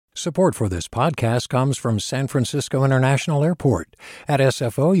Support for this podcast comes from San Francisco International Airport. At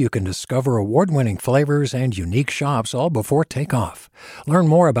SFO, you can discover award-winning flavors and unique shops all before takeoff. Learn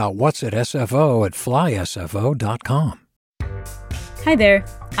more about what's at SFO at flysfo.com. Hi there,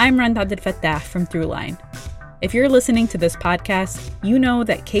 I'm Rand Abdel Fattah from Throughline. If you're listening to this podcast, you know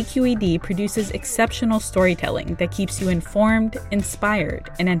that KQED produces exceptional storytelling that keeps you informed, inspired,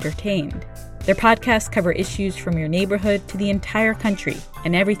 and entertained. Their podcasts cover issues from your neighborhood to the entire country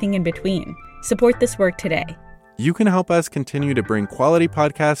and everything in between. Support this work today. You can help us continue to bring quality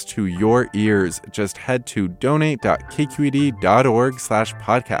podcasts to your ears. Just head to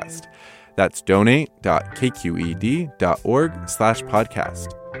donate.kqed.org/podcast. That's donate.kqed.org/podcast.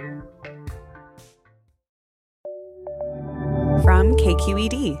 From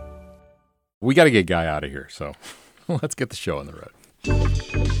KQED. We got to get Guy out of here, so let's get the show on the road.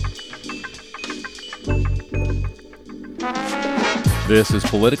 This is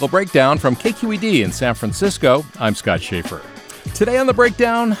Political Breakdown from KQED in San Francisco. I'm Scott Schaefer. Today on The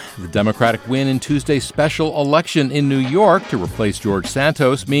Breakdown, the Democratic win in Tuesday's special election in New York to replace George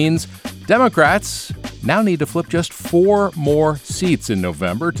Santos means Democrats now need to flip just 4 more seats in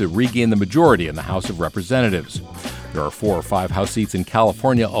November to regain the majority in the House of Representatives. There are 4 or 5 House seats in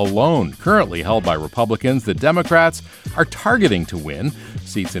California alone currently held by Republicans that Democrats are targeting to win.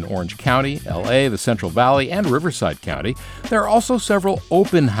 Seats in Orange County, L.A., the Central Valley, and Riverside County. There are also several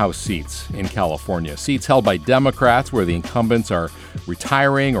open House seats in California, seats held by Democrats where the incumbents are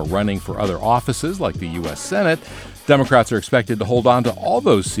retiring or running for other offices like the U.S. Senate. Democrats are expected to hold on to all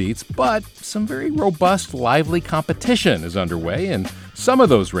those seats, but some very robust, lively competition is underway in some of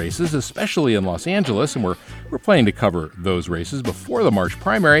those races, especially in Los Angeles, and we're planning to cover those races before the March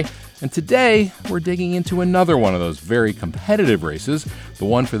primary. And today, we're digging into another one of those very competitive races, the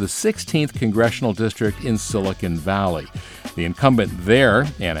one for the 16th Congressional District in Silicon Valley. The incumbent there,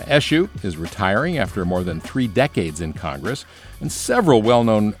 Anna Eshoo, is retiring after more than 3 decades in Congress, and several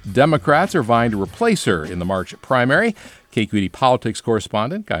well-known Democrats are vying to replace her in the March primary. KQED politics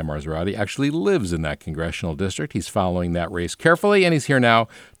correspondent Guy Marzorati actually lives in that congressional district. He's following that race carefully, and he's here now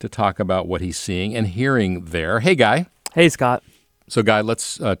to talk about what he's seeing and hearing there. Hey, Guy. Hey, Scott. So, Guy,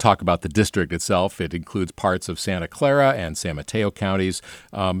 let's talk about the district itself. It includes parts of Santa Clara and San Mateo counties.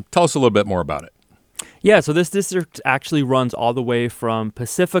 Tell us a little bit more about it. Yeah, so this district actually runs all the way from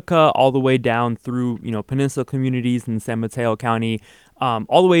Pacifica all the way down through, peninsula communities in San Mateo County,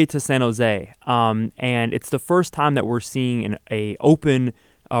 all the way to San Jose. And it's the first time that we're seeing an open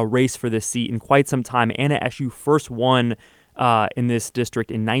race for this seat in quite some time. Anna Eshoo first won in this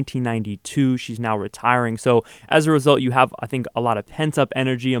district in 1992. She's now retiring. So as a result, you have, I think, a lot of pent-up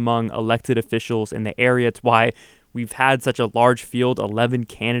energy among elected officials in the area. It's why we've had such a large field, 11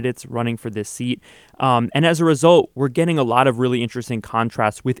 candidates running for this seat. And as a result, we're getting a lot of really interesting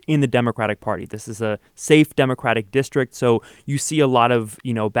contrasts within the Democratic Party. This is a safe Democratic district, so you see a lot of,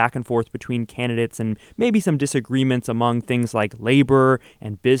 back and forth between candidates and maybe some disagreements among things like labor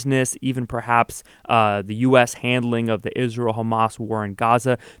and business, even perhaps the U.S. handling of the Israel-Hamas war in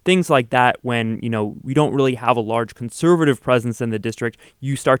Gaza, things like that. When, we don't really have a large conservative presence in the district,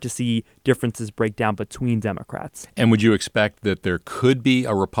 you start to see differences break down between Democrats. And would you expect that there could be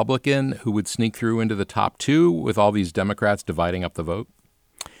a Republican who would sneak through into the top 2 with all these Democrats dividing up the vote?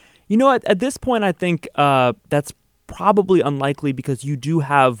 At this point, I think that's probably unlikely because you do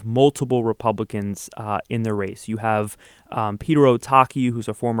have multiple Republicans in the race. You have Peter Otake, who's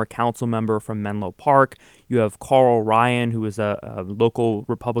a former council member from Menlo Park. You have Carl Ryan, who is a local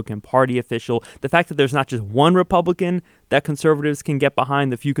Republican Party official. The fact that there's not just one Republican that conservatives can get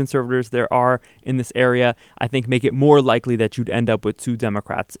behind, the few conservatives there are in this area, I think make it more likely that you'd end up with 2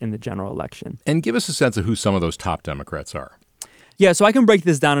 Democrats in the general election. And give us a sense of who some of those top Democrats are. Yeah, so I can break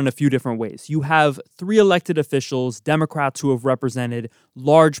this down in a few different ways. You have 3 elected officials, Democrats who have represented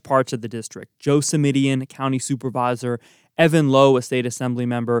large parts of the district. Joe Simidian, county supervisor, Evan Lowe, a state assembly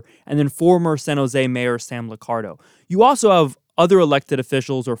member, and then former San Jose Mayor Sam Liccardo. You also have other elected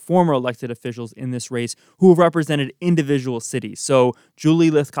officials or former elected officials in this race who have represented individual cities. So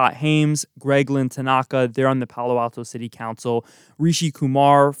Julie Lythcott-Hames, Greg Lynn Tanaka, they're on the Palo Alto City Council. Rishi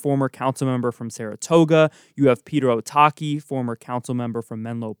Kumar, former council member from Saratoga. You have Peter Otake, former council member from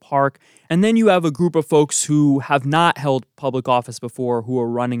Menlo Park. And then you have a group of folks who have not held public office before who are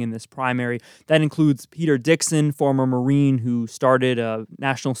running in this primary. That includes Peter Dixon, former Marine who started a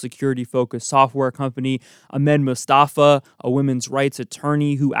national security-focused software company. Ahmed Mustafa, a women's rights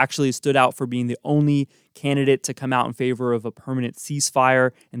attorney who actually stood out for being the only candidate to come out in favor of a permanent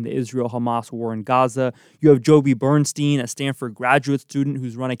ceasefire in the Israel-Hamas war in Gaza. You have Joby Bernstein, a Stanford graduate student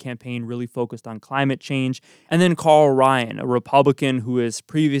who's run a campaign really focused on climate change. And then Carl Ryan, a Republican who has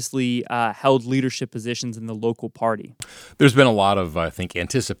previously held leadership positions in the local party. There's been a lot of, I think,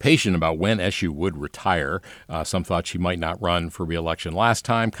 anticipation about when Eshoo would retire. Some thought she might not run for re-election last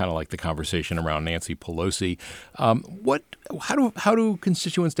time, kind of like the conversation around Nancy Pelosi. How do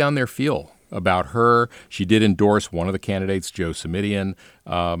constituents down there feel about her? She did endorse one of the candidates, Joe Simidian.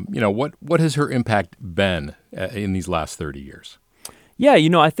 What has her impact been in these last 30 years? Yeah,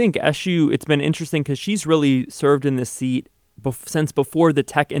 I think Eshoo, it's been interesting because she's really served in this seat since before the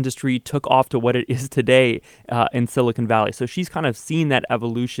tech industry took off to what it is today in Silicon Valley. So she's kind of seen that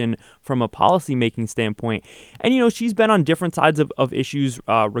evolution from a policymaking standpoint. And, she's been on different sides of issues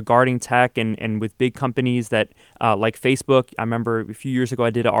regarding tech and with big companies that like Facebook. I remember a few years ago I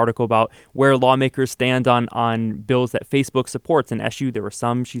did an article about where lawmakers stand on bills that Facebook supports. And Eshoo, there were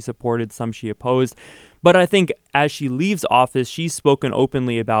some she supported, some she opposed. But I think as she leaves office, she's spoken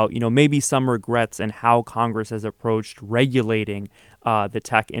openly about, maybe some regrets and how Congress has approached regulating the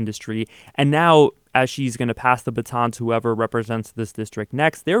tech industry. And now, as she's going to pass the baton to whoever represents this district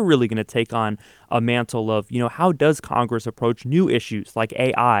next, they're really going to take on a mantle of, how does Congress approach new issues like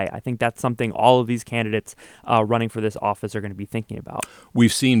AI? I think that's something all of these candidates running for this office are going to be thinking about.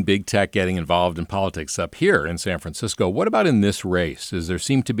 We've seen big tech getting involved in politics up here in San Francisco. What about in this race? Does there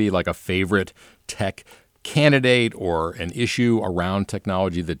seem to be like a favorite tech candidate or an issue around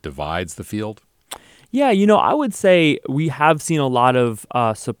technology that divides the field? Yeah, I would say we have seen a lot of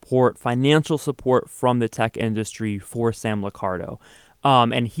support, financial support from the tech industry for Sam Liccardo.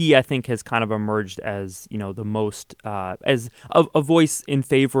 And he, I think, has kind of emerged as, the most, as a voice in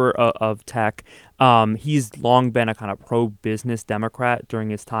favor of tech. He's long been a kind of pro-business Democrat during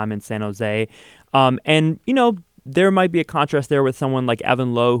his time in San Jose. There might be a contrast there with someone like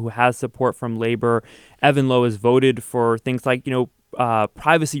Evan Lowe, who has support from labor. Evan Lowe has voted for things like,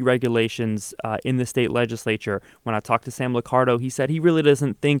 privacy regulations in the state legislature. When I talked to Sam Liccardo, he said he really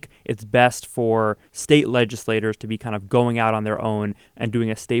doesn't think it's best for state legislators to be kind of going out on their own and doing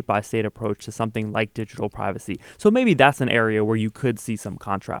a state-by-state approach to something like digital privacy. So maybe that's an area where you could see some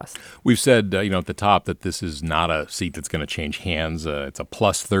contrast. We've said, at the top that this is not a seat that's going to change hands. It's a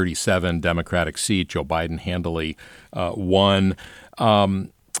plus 37 Democratic seat. Joe Biden handily won.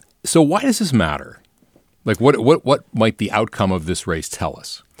 So why does this matter? Like, what might the outcome of this race tell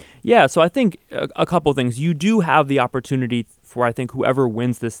us? Yeah, so I think a couple things. You do have the opportunity for, I think, whoever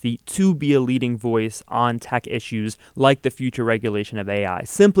wins this seat to be a leading voice on tech issues like the future regulation of AI,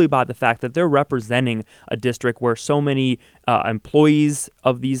 simply by the fact that they're representing a district where so many employees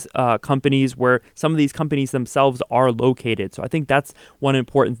of these companies, where some of these companies themselves are located. So I think that's one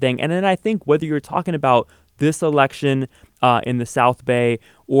important thing. And then I think whether you're talking about this election in the South Bay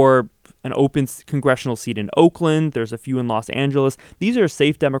or an open congressional seat in Oakland, there's a few in Los Angeles. These are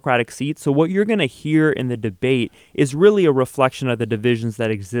safe Democratic seats. So what you're going to hear in the debate is really a reflection of the divisions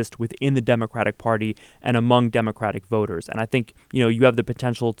that exist within the Democratic Party and among Democratic voters. And I think, you have the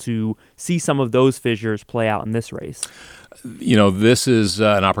potential to see some of those fissures play out in this race. This is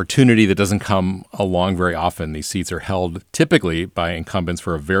an opportunity that doesn't come along very often. These seats are held typically by incumbents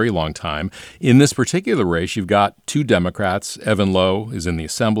for a very long time. In this particular race, you've got two Democrats. Evan Lowe is in the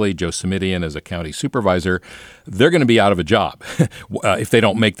Assembly. Joe Simidian is a county supervisor. They're going to be out of a job if they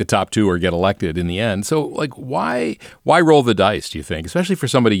don't make the top two or get elected in the end. So, why roll the dice, do you think, especially for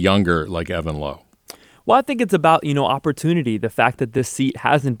somebody younger like Evan Lowe? Well, I think it's about, opportunity. The fact that this seat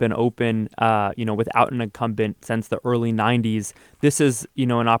hasn't been open, without an incumbent since the early 90s. This is,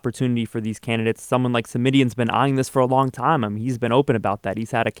 an opportunity for these candidates. Someone like Simidian's been eyeing this for a long time. I mean, he's been open about that. He's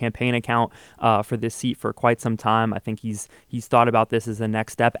had a campaign account for this seat for quite some time. I think he's thought about this as a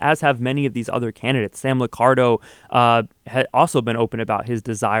next step, as have many of these other candidates. Sam Liccardo had also been open about his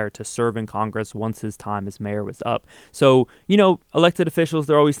desire to serve in Congress once his time as mayor was up. So, elected officials,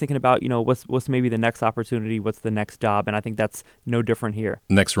 they're always thinking about, what's maybe the next opportunity, what's the next job, and I think that's no different here.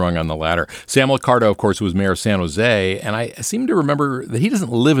 Next rung on the ladder. Sam Liccardo, of course, was mayor of San Jose, and I seem to remember that he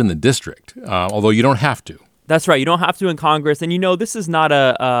doesn't live in the district, although you don't have to. That's right. You don't have to in Congress. And, this is not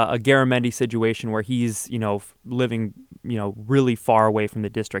a Garamendi situation where he's, living, really far away from the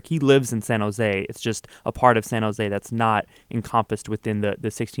district. He lives in San Jose. It's just a part of San Jose that's not encompassed within the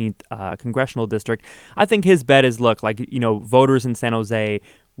 16th congressional district. I think his bet is, voters in San Jose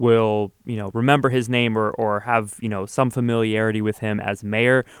will, remember his name or have, some familiarity with him as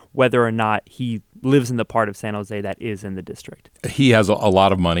mayor, whether or not he lives in the part of San Jose that is in the district. He has a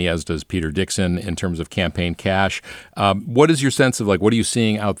lot of money, as does Peter Dixon, in terms of campaign cash. What is your sense of, what are you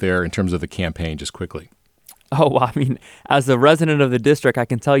seeing out there in terms of the campaign, just quickly? Oh, well, I mean, as a resident of the district, I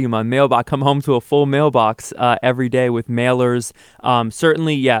can tell you my mailbox, I come home to a full mailbox every day with mailers.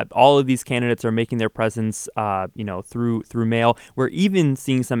 Certainly, yeah, all of these candidates are making their presence, through mail. We're even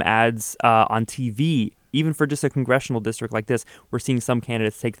seeing some ads on TV. Even for just a congressional district like this, we're seeing some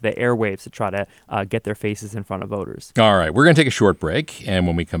candidates take to the airwaves to try to get their faces in front of voters. All right, we're going to take a short break, and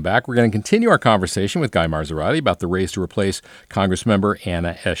when we come back, we're going to continue our conversation with Guy Marzorati about the race to replace Congressmember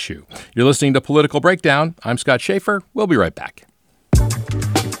Anna Eshoo. You're listening to Political Breakdown. I'm Scott Schaefer. We'll be right back.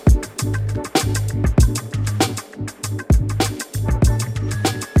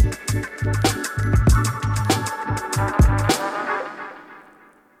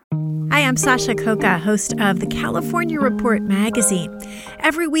 Hi, I'm Sasha Koka, host of the California Report magazine.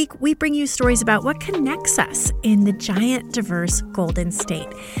 Every week, we bring you stories about what connects us in the giant, diverse Golden State.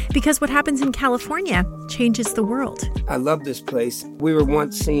 Because what happens in California changes the world. I love this place. We were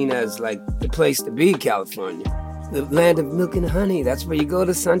once seen as like the place to be, California. The land of milk and honey. That's where you go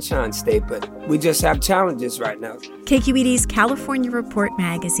to Sunshine State. But we just have challenges right now. KQED's California Report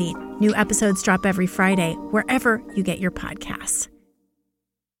magazine. New episodes drop every Friday, wherever you get your podcasts.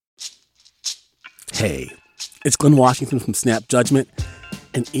 Hey, it's Glenn Washington from Snap Judgment.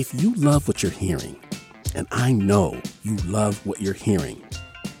 And if you love what you're hearing, and I know you love what you're hearing,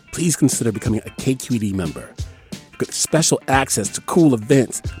 please consider becoming a KQED member. You get special access to cool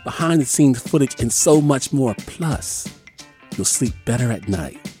events, behind-the-scenes footage, and so much more. Plus, you'll sleep better at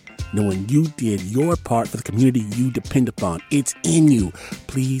night knowing you did your part for the community you depend upon. It's in you.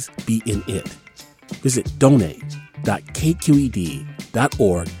 Please be in it. Visit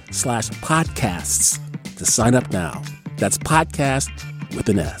donate.kqed.org/podcasts to sign up now. That's podcast with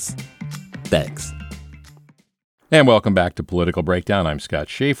an S. Thanks. And welcome back to Political Breakdown. I'm Scott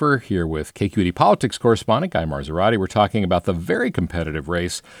Schaefer here with KQED politics correspondent Guy Marzorati. We're talking about the very competitive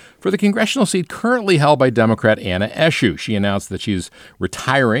race for the congressional seat currently held by Democrat Anna Eshoo. She announced that she's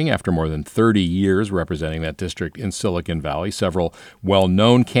retiring after more than 30 years representing that district in Silicon Valley. Several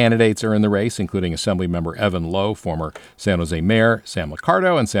well-known candidates are in the race, including Assemblymember Evan Lowe, former San Jose Mayor Sam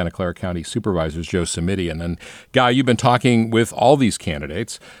Liccardo, and Santa Clara County Supervisors Joe Simitian. And Guy, you've been talking with all these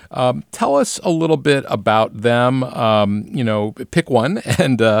candidates. Tell us a little bit about them. Pick one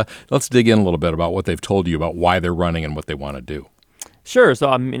and let's dig in a little bit about what they've told you about why they're running and what they want to do. Sure. So,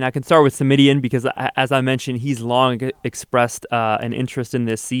 I can start with Simitian because, as I mentioned, he's long expressed an interest in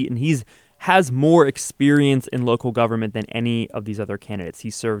this seat, and has more experience in local government than any of these other candidates.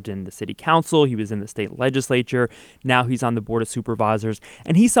 He served in the city council. He was in the state legislature. Now he's on the board of supervisors.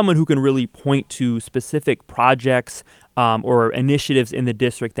 And he's someone who can really point to specific projects or initiatives in the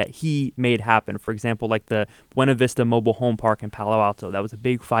district that he made happen. For example, like the Buena Vista Mobile Home Park in Palo Alto. That was a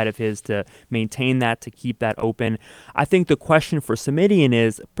big fight of his to maintain that, to keep that open. I think the question for Simitian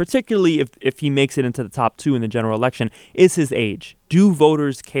is, particularly if he makes it into the top two in the general election, is his age. Do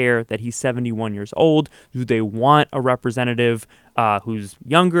voters care that he's 71 years old? Do they want a representative who's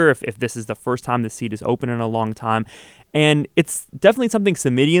younger if this is the first time the seat is open in a long time? And it's definitely something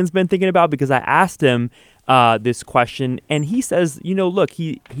Simitian's been thinking about, because I asked him this question, and he says, look,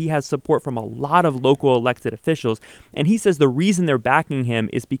 he has support from a lot of local elected officials, and he says the reason they're backing him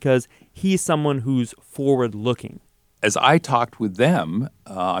is because he's someone who's forward-looking. As I talked with them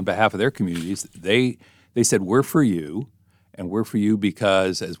on behalf of their communities, they said, we're for you, and we're for you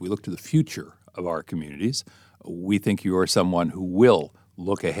because as we look to the future of our communities, we think you are someone who will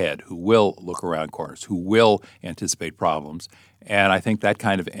look ahead, who will look around corners, who will anticipate problems. And I think that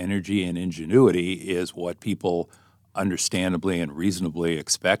kind of energy and ingenuity is what people understandably and reasonably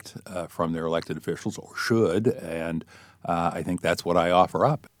expect from their elected officials, or should. And I think that's what I offer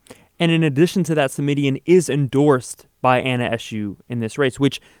up. And in addition to that, Simitian is endorsed by Anna Eshoo in this race,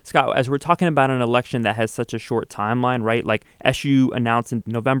 which, Scott, as we're talking about an election that has such a short timeline, right? Like Eshoo announced in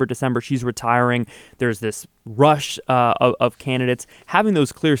November, December, she's retiring. There's this rush of candidates. Having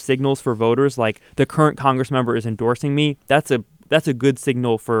those clear signals for voters, like the current Congressmember is endorsing me, that's a good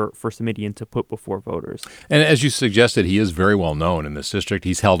signal for Simitian to put before voters. And as you suggested, he is very well known in this district.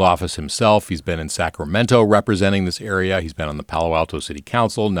 He's held office himself. He's been in Sacramento representing this area. He's been on the Palo Alto City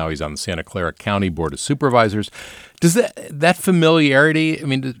Council. Now he's on the Santa Clara County Board of Supervisors. Does that familiarity,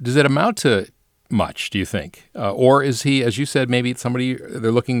 does it amount to much, do you think? Or is he, as you said, maybe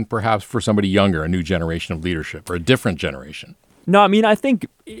they're looking perhaps for somebody younger, a new generation of leadership, or a different generation? No, I think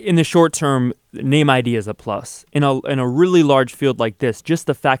in the short term, name ID is a plus. In a really large field like this, just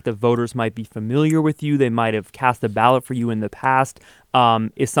the fact that voters might be familiar with you, they might have cast a ballot for you in the past,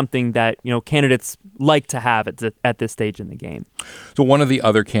 is something that candidates like to have at this stage in the game. So one of the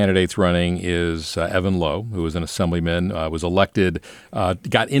other candidates running is Evan Lowe, who was an assemblyman, was elected,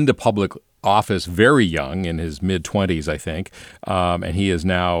 got into public office very young, in his mid-20s, I think, and he is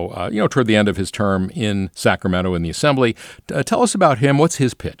now, toward the end of his term in Sacramento in the Assembly. Tell us about him. What's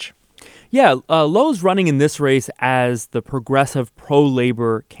his pitch? Yeah, Lowe's running in this race as the progressive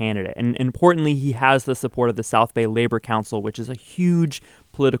pro-labor candidate. And importantly, he has the support of the South Bay Labor Council, which is a huge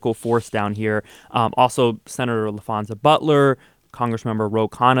political force down here. Also, Senator LaFonza Butler, Congressmember Ro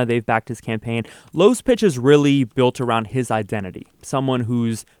Khanna, they've backed his campaign. Lowe's pitch is really built around his identity, someone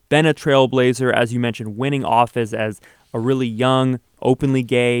who's been a trailblazer, as you mentioned, winning office as a really young, openly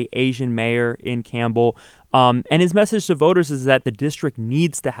gay Asian mayor in Campbell. And his message to voters is that the district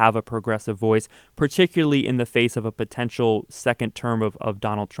needs to have a progressive voice, particularly in the face of a potential second term of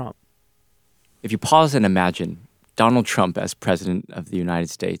Donald Trump. If you pause and imagine Donald Trump as president of the United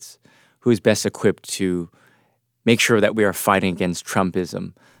States, who is best equipped to make sure that we are fighting against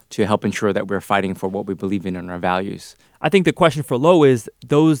Trumpism, to help ensure that we're fighting for what we believe in and our values. I think the question for Lowe is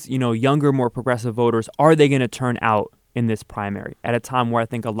those, younger, more progressive voters, are they going to turn out in this primary at a time where I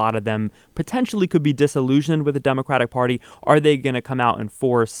think a lot of them potentially could be disillusioned with the Democratic Party? Are they going to come out in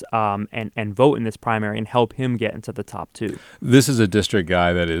force and vote in this primary and help him get into the top two? This is a district,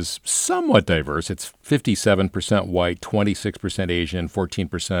 Guy, that is somewhat diverse. It's 57% white, 26% Asian,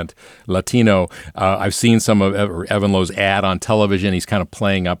 14% Latino. I've seen some of Evan Lowe's ad on television. He's kind of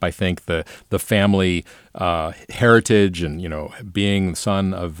playing up, I think, the family heritage and, being the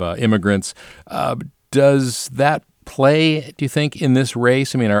son of immigrants. Does that play, do you think, in this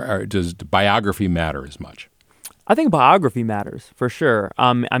race? I mean, does biography matter as much? I think biography matters for sure.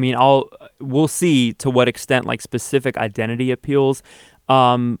 We'll see to what extent specific identity appeals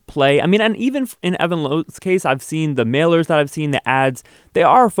play. And even in Evan Lowe's case, I've seen the mailers that I've seen, the ads, they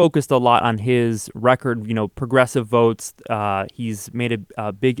are focused a lot on his record, progressive votes. He's made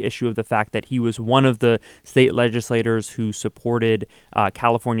a big issue of the fact that he was one of the state legislators who supported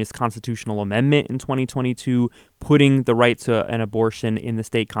California's constitutional amendment in 2022, putting the right to an abortion in the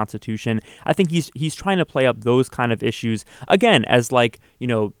state constitution. I think he's trying to play up those kind of issues, again, as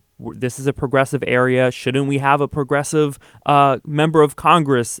this is a progressive area. Shouldn't we have a progressive member of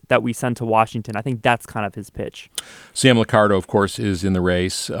Congress that we send to Washington? I think that's kind of his pitch. Sam Liccardo, of course, is in the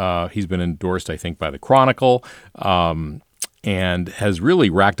race. He's been endorsed, I think, by the Chronicle and has really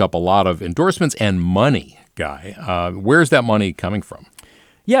racked up a lot of endorsements and money, Guy. Where's that money coming from?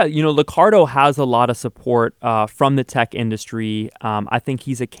 Yeah, Liccardo has a lot of support from the tech industry. I think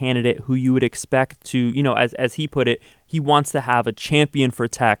he's a candidate who you would expect to, as he put it, he wants to have a champion for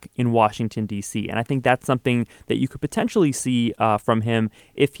tech in Washington, D.C. And I think that's something that you could potentially see from him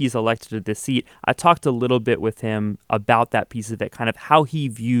if he's elected to this seat. I talked a little bit with him about that piece of it, kind of how he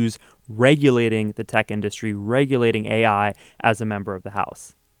views regulating the tech industry, regulating AI as a member of the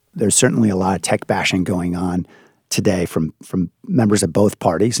House. There's certainly a lot of tech bashing going on today from members of both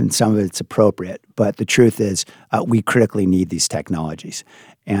parties, and some of it's appropriate. But the truth is we critically need these technologies.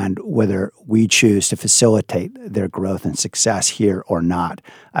 And whether we choose to facilitate their growth and success here or not,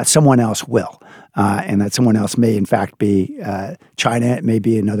 someone else will. And that someone else may, in fact, be China. It may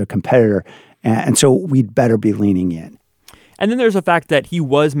be another competitor. And so we'd better be leaning in. And then there's the fact that he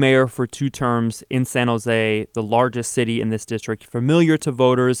was mayor for 2 terms in San Jose, the largest city in this district, familiar to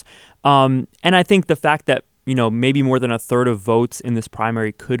voters. And I think the fact that maybe more than a third of votes in this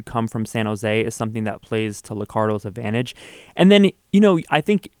primary could come from San Jose is something that plays to Liccardo's advantage. And then, I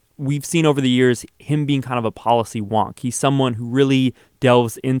think we've seen over the years him being kind of a policy wonk. He's someone who really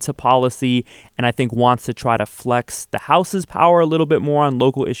delves into policy and I think wants to try to flex the House's power a little bit more on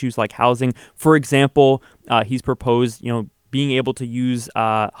local issues like housing. For example, he's proposed, being able to use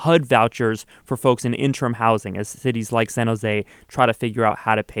HUD vouchers for folks in interim housing as cities like San Jose try to figure out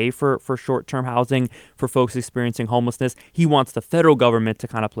how to pay for short-term housing for folks experiencing homelessness. He wants the federal government to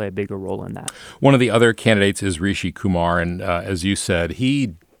kind of play a bigger role in that. One of the other candidates is Rishi Kumar, and as you said,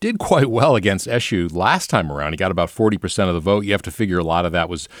 he did quite well against Eshoo last time around. He got about 40% of the vote. You have to figure a lot of that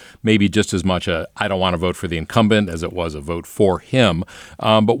was maybe just as much I don't want to vote for the incumbent as it was a vote for him.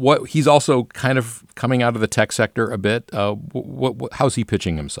 But he's also kind of coming out of the tech sector a bit. How's he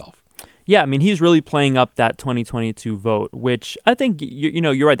pitching himself? Yeah, he's really playing up that 2022 vote, which I think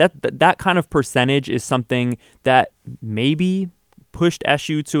you're right. That kind of percentage is something that maybe pushed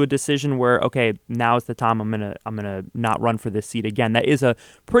Eshoo to a decision where, okay, now is the time I'm gonna not run for this seat again. That is a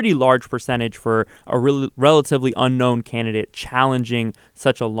pretty large percentage for a relatively unknown candidate challenging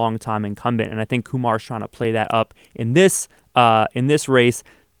such a long-time incumbent. And I think Kumar's trying to play that up in this race.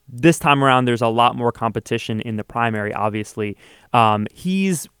 This time around, there's a lot more competition in the primary, obviously.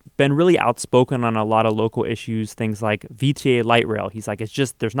 He's been really outspoken on a lot of local issues, things like VTA light rail. He's like, it's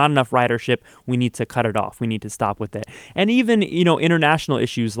just there's not enough ridership. We need to cut it off. We need to stop with it. And even, international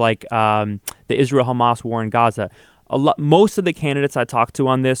issues like the Israel-Hamas war in Gaza. Most of the candidates I talked to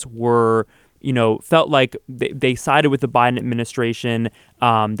on this were felt like they sided with the Biden administration.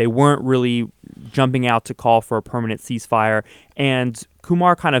 They weren't really jumping out to call for a permanent ceasefire. And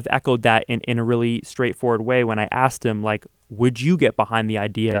Kumar kind of echoed that in a really straightforward way when I asked him, like, would you get behind the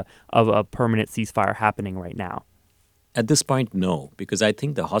idea of a permanent ceasefire happening right now? At this point, no, because I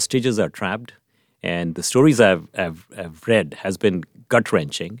think the hostages are trapped. And the stories I've read has been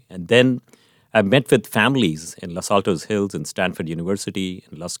gut-wrenching. And then I've met with families in Los Altos Hills, in Stanford University,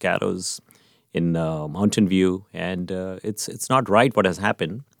 in Los Gatos, in Mountain View, and it's not right what has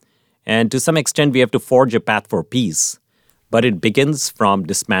happened. And to some extent, we have to forge a path for peace, but it begins from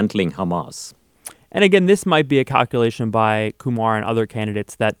dismantling Hamas. And again, this might be a calculation by Kumar and other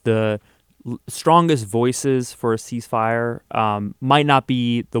candidates that the strongest voices for a ceasefire might not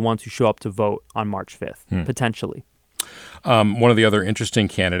be the ones who show up to vote on March 5th, potentially. One of the other interesting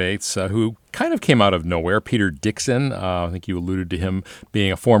candidates who kind of came out of nowhere, Peter Dixon. I think you alluded to him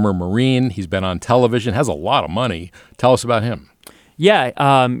being a former Marine. He's been on television, has a lot of money. Tell us about him.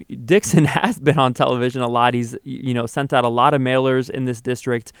 Yeah, Dixon has been on television a lot. He's, sent out a lot of mailers in this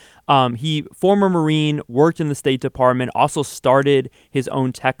district. He, former Marine, worked in the State Department, also started his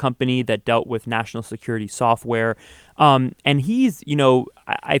own tech company that dealt with national security software. And he's,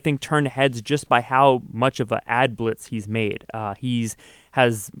 I think turned heads just by how much of an ad blitz he's made.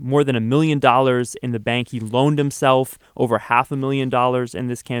 Has more than $1 million in the bank. He loaned himself over $500,000 in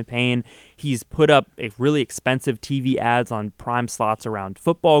this campaign. He's put up a really expensive TV ads on prime slots around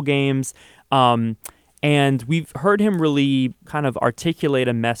football games. And we've heard him really kind of articulate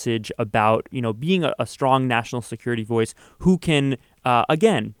a message about, being a strong national security voice who can,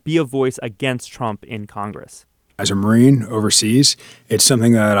 again, be a voice against Trump in Congress. As a Marine overseas, it's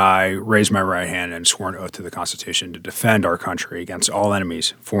something that I raised my right hand and swore an oath to the Constitution to defend our country against all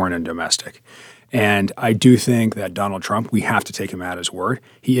enemies, foreign and domestic. And I do think that Donald Trump, we have to take him at his word.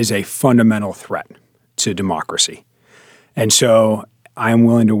 He is a fundamental threat to democracy. And so I am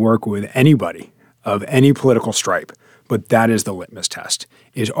willing to work with anybody of any political stripe, but that is the litmus test,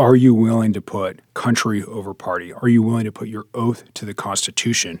 is are you willing to put country over party? Are you willing to put your oath to the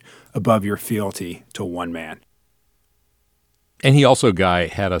Constitution above your fealty to one man? And he also, Guy,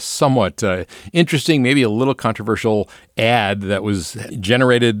 had a somewhat interesting, maybe a little controversial ad that was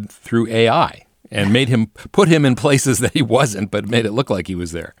generated through AI and put him in places that he wasn't, but made it look like he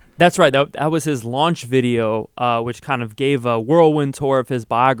was there. That's right. That was his launch video, which kind of gave a whirlwind tour of his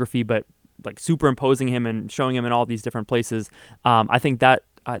biography, but like superimposing him and showing him in all these different places. I think that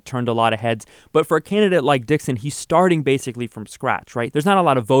turned a lot of heads. But for a candidate like Dixon, he's starting basically from scratch, right? There's not a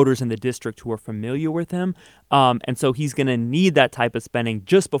lot of voters in the district who are familiar with him. And so he's going to need that type of spending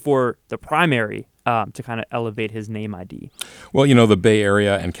just before the primary to kind of elevate his name ID. Well, the Bay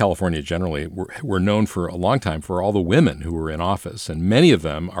Area and California generally were known for a long time for all the women who were in office, and many of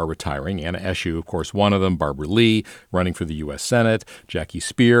them are retiring. Anna Eshoo, of course, one of them, Barbara Lee, running for the U.S. Senate. Jackie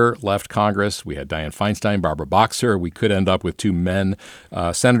Speer left Congress. We had Dianne Feinstein, Barbara Boxer. We could end up with two men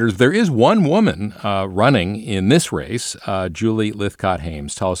senators. There is one woman running in this race, Julie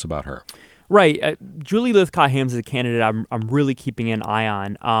Lythcott-Haims. Tell us about her. Right. Julie Lythcott-Haims is a candidate I'm really keeping an eye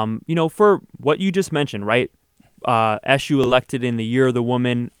on. For what you just mentioned, right? Eshoo elected in the Year of the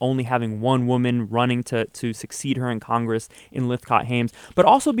Woman, only having one woman running to succeed her in Congress in Lythcott-Haims, but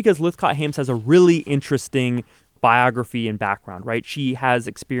also because Lythcott-Haims has a really interesting biography and background, right? She has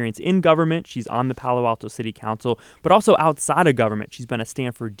experience in government. She's on the Palo Alto City Council, but also outside of government. She's been a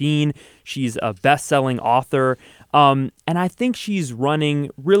Stanford dean. She's a best-selling author. And I think she's running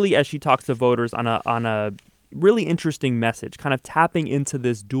really, as she talks to voters, on a really interesting message, kind of tapping into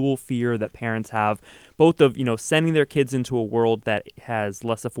this dual fear that parents have, both of, sending their kids into a world that has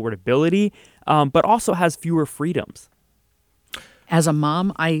less affordability, but also has fewer freedoms. As a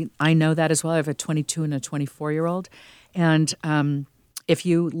mom, I know that as well. I have a 22 and a 24-year-old. And if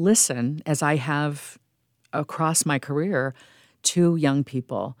you listen, as I have across my career, to young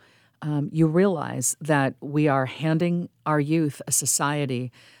people, you realize that we are handing our youth a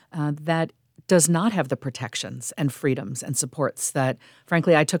society that does not have the protections and freedoms and supports that,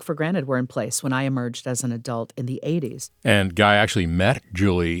 frankly, I took for granted were in place when I emerged as an adult in the 80s. And Guy actually met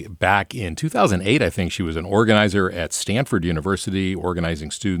Julie back in 2008. I think she was an organizer at Stanford University,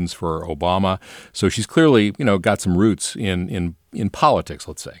 organizing students for Obama. So she's clearly, got some roots in politics,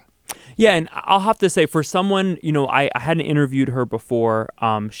 let's say. Yeah, and I'll have to say, for someone, I hadn't interviewed her before.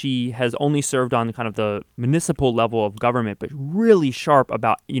 She has only served on kind of the municipal level of government, but really sharp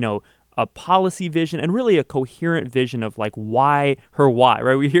about, a policy vision and really a coherent vision of like why,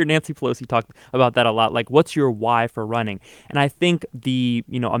 right? We hear Nancy Pelosi talk about that a lot. Like, what's your why for running? And I think the,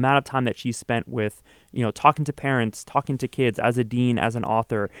 amount of time that she spent with, talking to parents, talking to kids as a dean, as an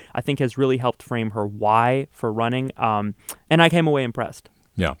author, I think has really helped frame her why for running. And I came away impressed.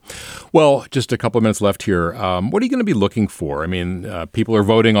 Yeah. Well, just a couple of minutes left here. What are you going to be looking for? I mean, people are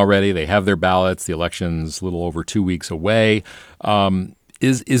voting already. They have their ballots. The election's a little over 2 weeks away.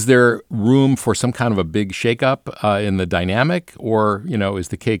 Is there room for some kind of a big shakeup in the dynamic, or is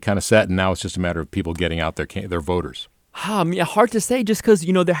the cake kind of set and now it's just a matter of people getting out their voters? Yeah, hard to say, just because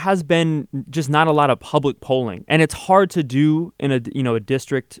there has been just not a lot of public polling, and it's hard to do in a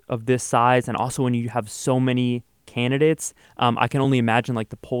district of this size, and also when you have so many candidates. I can only imagine like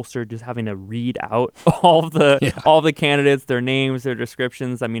the pollster just having to read out all the candidates, their names, their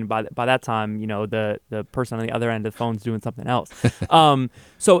descriptions. I mean, by that time, the person on the other end of the phone's doing something else.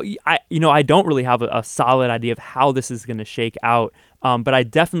 So I don't really have a solid idea of how this is going to shake out. But I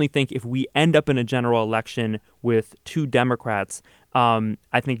definitely think if we end up in a general election with two Democrats,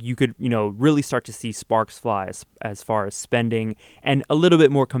 I think you could, really start to see sparks fly as far as spending and a little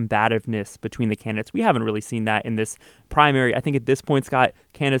bit more combativeness between the candidates. We haven't really seen that in this primary. I think at this point, Scott,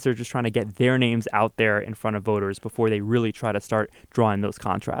 candidates are just trying to get their names out there in front of voters before they really try to start drawing those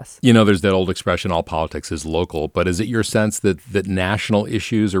contrasts. There's that old expression, all politics is local. But is it your sense that national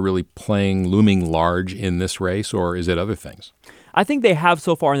issues are really looming large in this race, or is it other things? I think they have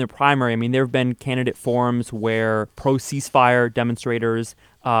so far in the primary. I mean, there have been candidate forums where pro-ceasefire demonstrators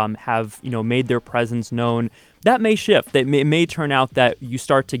have, made their presence known. That may shift. It may turn out that you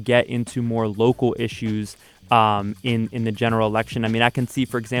start to get into more local issues in the general election. I mean, I can see,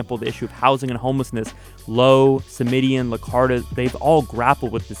 for example, the issue of housing and homelessness. Lowe, Simidian, Liccarda, they've all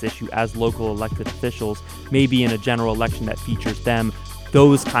grappled with this issue as local elected officials. Maybe in a general election that features them,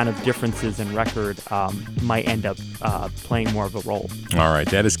 those kind of differences in record might end up playing more of a role. All right.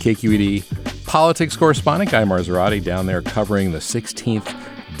 That is KQED politics correspondent Guy Marzorati down there covering the 16th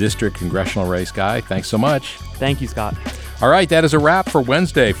District Congressional race. Guy, thanks so much. Thank you, Scott. All right. That is a wrap for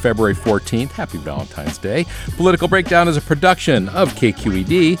Wednesday, February 14th. Happy Valentine's Day. Political Breakdown is a production of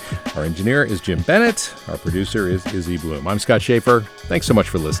KQED. Our engineer is Jim Bennett. Our producer is Izzy Bloom. I'm Scott Schaefer. Thanks so much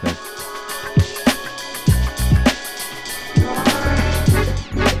for listening.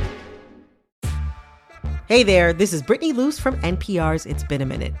 Hey there, this is Brittany Luce from NPR's It's Been a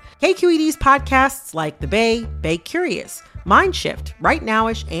Minute. KQED's podcasts like The Bay Curious, Mind Shift, Right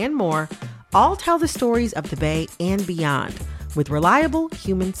Nowish, and more all tell the stories of the Bay and beyond with reliable,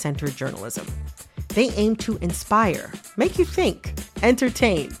 human-centered journalism. They aim to inspire, make you think,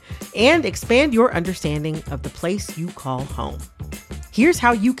 entertain, and expand your understanding of the place you call home. Here's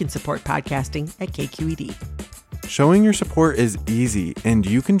how you can support podcasting at KQED. Showing your support is easy, and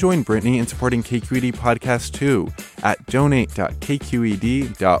you can join Brittany in supporting KQED Podcast too at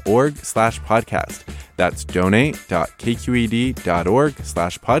donate.kqed.org/podcast. That's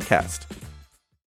donate.kqed.org/podcast.